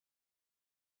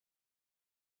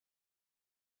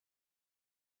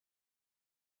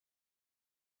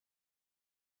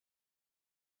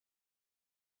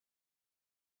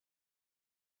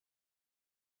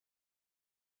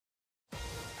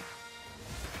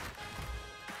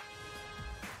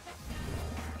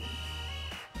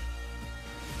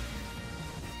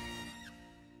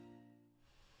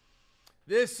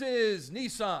This is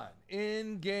Nissan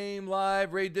in-game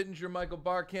live. Ray Didinger, Michael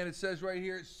Barkann. It says right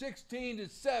here,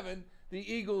 16-7,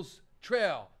 the Eagles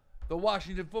trail the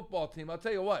Washington football team. I'll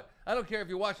tell you what, I don't care if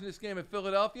you're watching this game in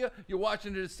Philadelphia, you're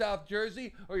watching it in South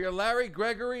Jersey, or you're Larry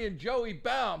Gregory and Joey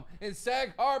Baum in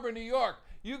Sag Harbor, New York.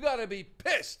 You got to be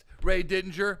pissed, Ray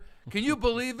Didinger. Can you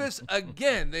believe this?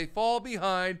 Again, they fall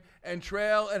behind and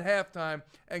trail at halftime.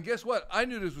 And guess what? I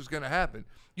knew this was going to happen.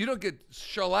 You don't get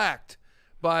shellacked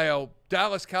by a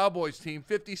Dallas Cowboys team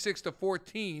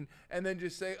 56-14 and then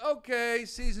just say, okay,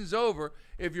 season's over.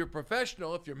 If you're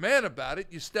professional, if you're man about it,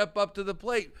 you step up to the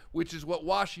plate, which is what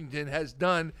Washington has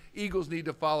done. Eagles need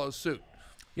to follow suit.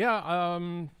 Yeah,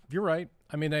 you're right.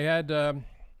 I mean, they had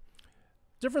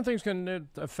different things can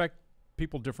affect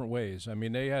people different ways. I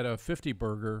mean, they had a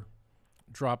 50-burger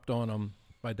dropped on them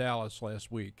by Dallas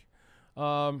last week.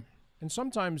 And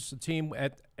sometimes the team,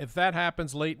 if that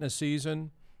happens late in the season,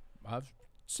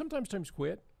 sometimes teams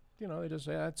quit. You know, they just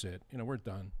say, that's it. You know, we're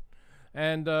done.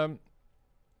 And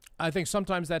I think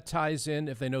sometimes that ties in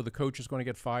if they know the coach is going to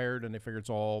get fired and they figure it's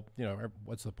all, you know,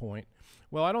 what's the point?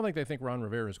 Well, I don't think they think Ron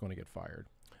Rivera is going to get fired.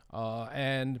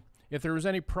 And if there was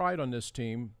any pride on this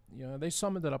team, you know, they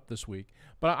summoned it up this week.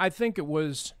 But I think it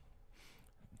was,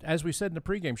 as we said in the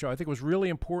pregame show, I think it was really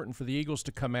important for the Eagles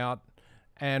to come out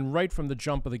and right from the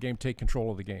jump of the game, take control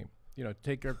of the game. You know,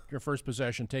 take your first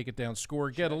possession, take it down,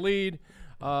 score, get a lead,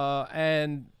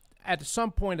 and at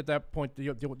some point at that point,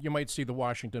 you might see the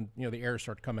Washington, you know, the air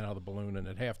start coming out of the balloon, and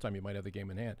at halftime you might have the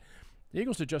game in hand. The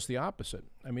Eagles did just the opposite.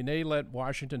 I mean, they let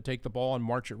Washington take the ball and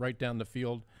march it right down the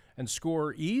field and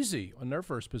score easy on their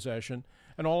first possession,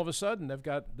 and all of a sudden they've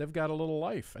got a little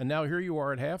life. And now here you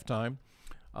are at halftime.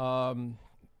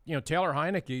 You know, Taylor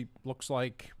Heineke looks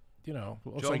like, you know,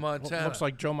 looks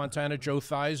like Joe Montana, Joe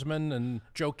Theismann, and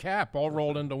Joe Kapp all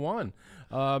rolled into one.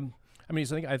 I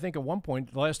mean, I think at one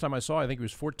point, the last time I saw, I think he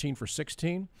was 14 for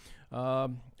 16.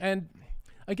 And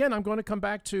again, I'm going to come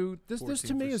back to this. This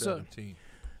to me is 17.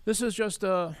 This is just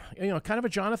a, you know, kind of a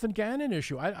Jonathan Gannon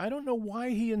issue. I don't know why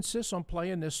he insists on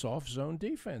playing this soft zone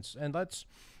defense. And let's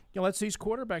these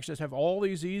quarterbacks just have all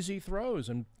these easy throws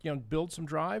and, you know, build some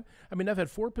drive. I mean, they've had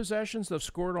 4 possessions. They've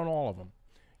scored on all of them.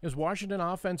 Is Washington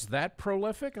offense that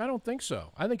prolific? I don't think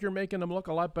so. I think you're making them look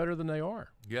a lot better than they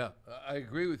are. Yeah, I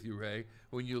agree with you, Ray.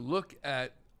 When you look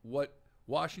at what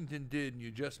Washington did, and you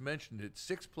just mentioned it,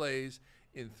 6 plays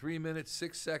in 3 minutes,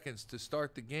 6 seconds to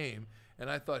start the game,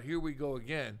 and I thought, here we go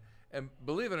again. And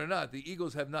believe it or not, the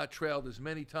Eagles have not trailed as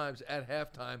many times at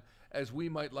halftime as we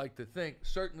might like to think.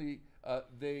 Certainly,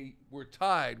 they were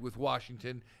tied with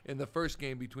Washington in the first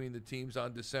game between the teams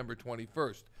on December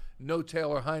 21st. No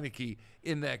Taylor Heineke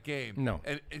in that game. No.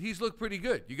 And he's looked pretty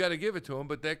good. You got to give it to him,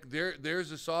 but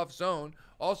there's a soft zone.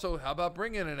 Also, how about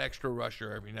bringing an extra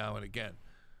rusher every now and again?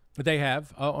 They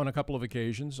have on a couple of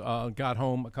occasions, got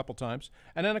home a couple times.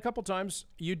 And then a couple times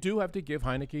you do have to give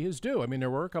Heineke his due. I mean, there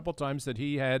were a couple times that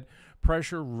he had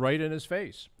pressure right in his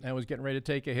face and was getting ready to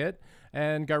take a hit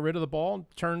and got rid of the ball and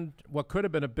turned what could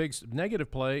have been a big negative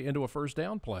play into a first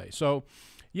down play. So,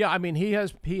 yeah, I mean, he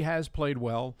has played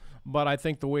well, but I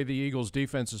think the way the Eagles'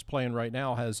 defense is playing right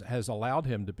now has allowed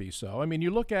him to be so. I mean,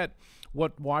 you look at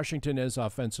what Washington is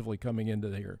offensively coming into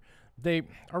the year. They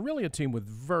are really a team with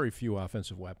very few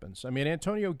offensive weapons. I mean,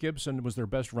 Antonio Gibson was their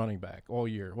best running back all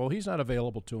year. Well, he's not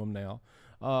available to them now.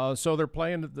 So they're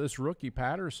playing this rookie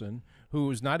Patterson,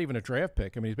 who is not even a draft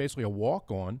pick. I mean, he's basically a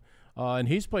walk-on. And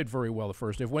he's played very well the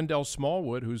first. If Wendell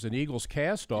Smallwood, who's an Eagles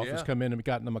cast-off, has come in and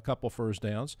gotten them a couple first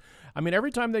downs. I mean,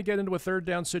 every time they get into a third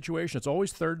down situation, it's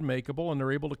always third makeable, and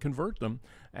they're able to convert them.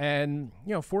 And,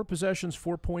 you know, 4 possessions,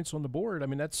 4 points on the board. I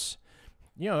mean, that's,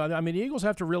 you know, I mean, the Eagles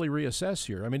have to really reassess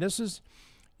here. I mean, this is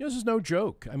no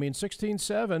joke. I mean,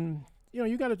 16-7. You know,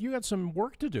 you got some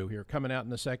work to do here coming out in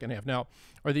the second half. Now,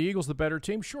 are the Eagles the better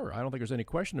team? Sure. I don't think there's any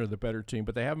question they're the better team,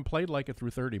 but they haven't played like it through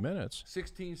 30 minutes.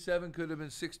 16-7 could have been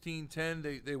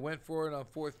 16-10. They went for it on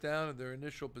 4th down in their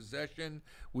initial possession.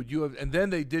 Would you have? And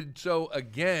then they did so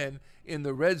again in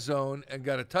the red zone and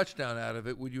got a touchdown out of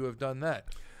it. Would you have done that?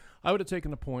 I would have taken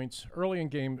the points early in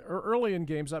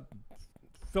games.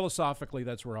 Philosophically,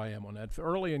 that's where I am on that.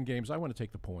 Early in games, I want to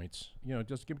take the points. You know,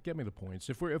 just get me the points.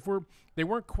 They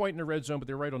weren't quite in the red zone, but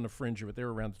they're right on the fringe of it. They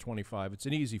were around the 25. It's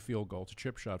an easy field goal. It's a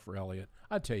chip shot for Elliott.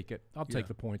 I'd take it. I'll take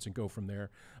the points and go from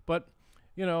there. But,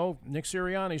 you know, Nick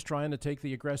Sirianni's trying to take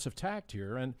the aggressive tact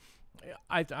here, and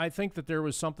I think that there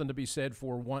was something to be said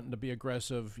for wanting to be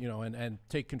aggressive, you know, and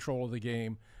take control of the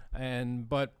game.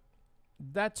 But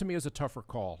that to me is a tougher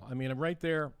call. I mean, right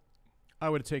there, I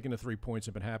would have taken the 3 points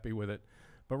and been happy with it.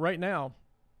 But right now,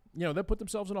 you know, they put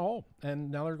themselves in a hole,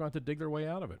 and now they're going to dig their way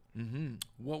out of it. Mm-hmm.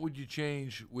 What would you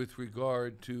change with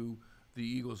regard to the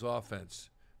Eagles' offense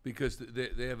because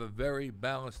they have a very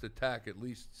balanced attack, at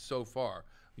least so far.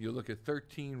 You look at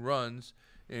 13 runs,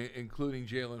 including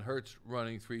Jalen Hurts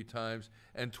running 3 times,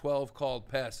 and 12 called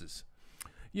passes.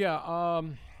 Yeah,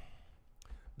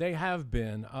 they have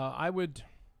been. I would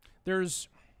really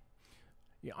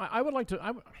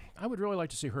like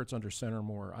to see Hurts under center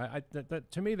more.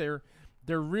 To me, they're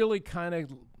really kind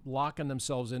of locking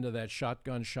themselves into that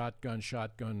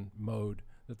shotgun mode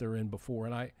that they're in before,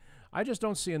 and I just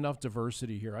don't see enough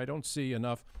diversity here. I don't see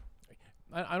enough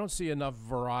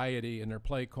variety in their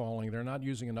play calling. They're not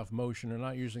using enough motion. They're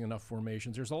not using enough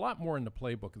formations. There's a lot more in the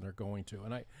playbook than they're going to,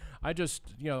 and I just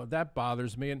that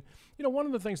bothers me. And one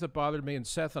of the things that bothered me, and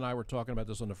Seth and I were talking about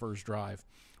this on the first drive,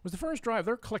 was the first drive.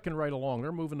 They're clicking right along.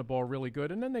 They're moving the ball really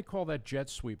good, and then they call that jet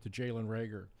sweep to Jalen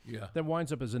Reagor. Yeah, that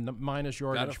winds up as a minus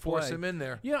yardage play. Got to force him in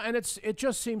there. Yeah, and it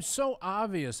just seems so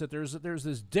obvious that there's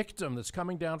this dictum that's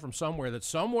coming down from somewhere. That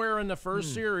somewhere in the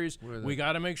first series, we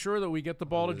got to make sure that we get the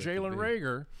ball to Jalen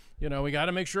Reagor. We got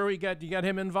to make sure you get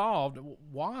him involved.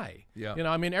 Why? Yeah.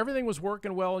 I mean, everything was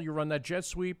working well. You run that jet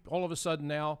sweep. All of a sudden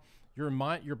now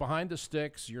you're behind the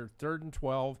sticks. You're 3rd and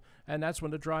 12, and that's when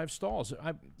the drive stalls.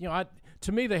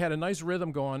 To me, they had a nice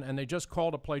rhythm going, and they just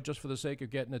called a play just for the sake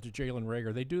of getting it to Jalen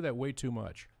Reagor. They do that way too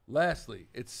much. Lastly,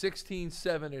 it's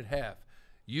 16-7 at half.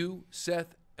 You,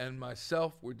 Seth, and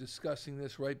myself were discussing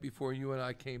this right before you and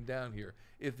I came down here.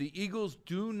 If the Eagles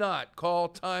do not call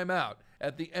timeout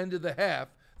at the end of the half,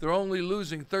 they're only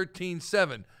losing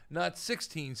 13-7, not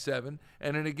 16-7.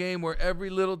 And in a game where every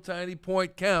little tiny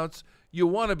point counts, you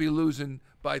want to be losing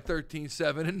by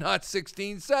 13-7 and not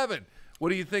 16-7. What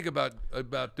do you think about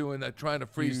doing that, trying to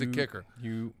freeze the kicker?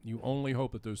 You only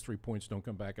hope that those 3 points don't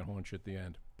come back and haunt you at the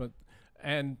end.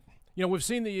 We've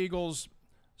seen the Eagles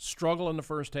struggle in the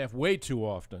first half way too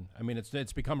often. I mean,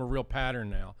 it's become a real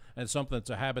pattern now, and it's something that's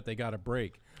a habit they got to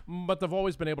break. But they've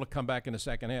always been able to come back in the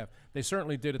second half. They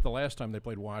certainly did it the last time they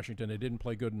played Washington. They didn't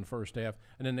play good in the first half,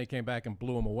 and then they came back and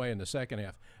blew them away in the second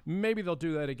half. Maybe they'll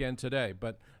do that again today.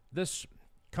 But this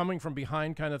coming from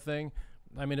behind kind of thing,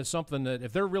 I mean, it's something that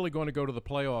if they're really going to go to the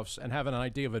playoffs and have an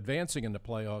idea of advancing in the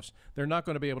playoffs, they're not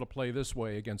going to be able to play this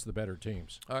way against the better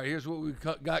teams. All right, here's what we've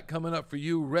got coming up for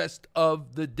you rest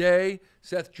of the day.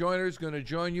 Seth Joyner is going to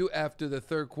join you after the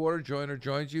third quarter. Joyner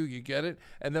joins you. You get it.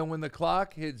 And then when the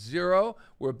clock hits 0,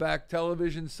 we're back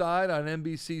television side on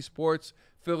NBC Sports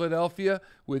Philadelphia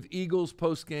with Eagles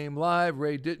postgame live.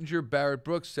 Ray Dittinger, Barrett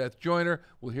Brooks, Seth Joyner.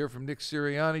 We'll hear from Nick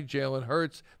Sirianni, Jalen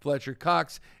Hurts, Fletcher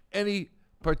Cox. Any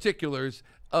particulars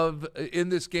in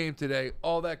this game today,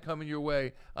 all that coming your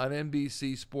way on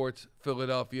NBC Sports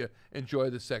Philadelphia. Enjoy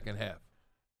the second half.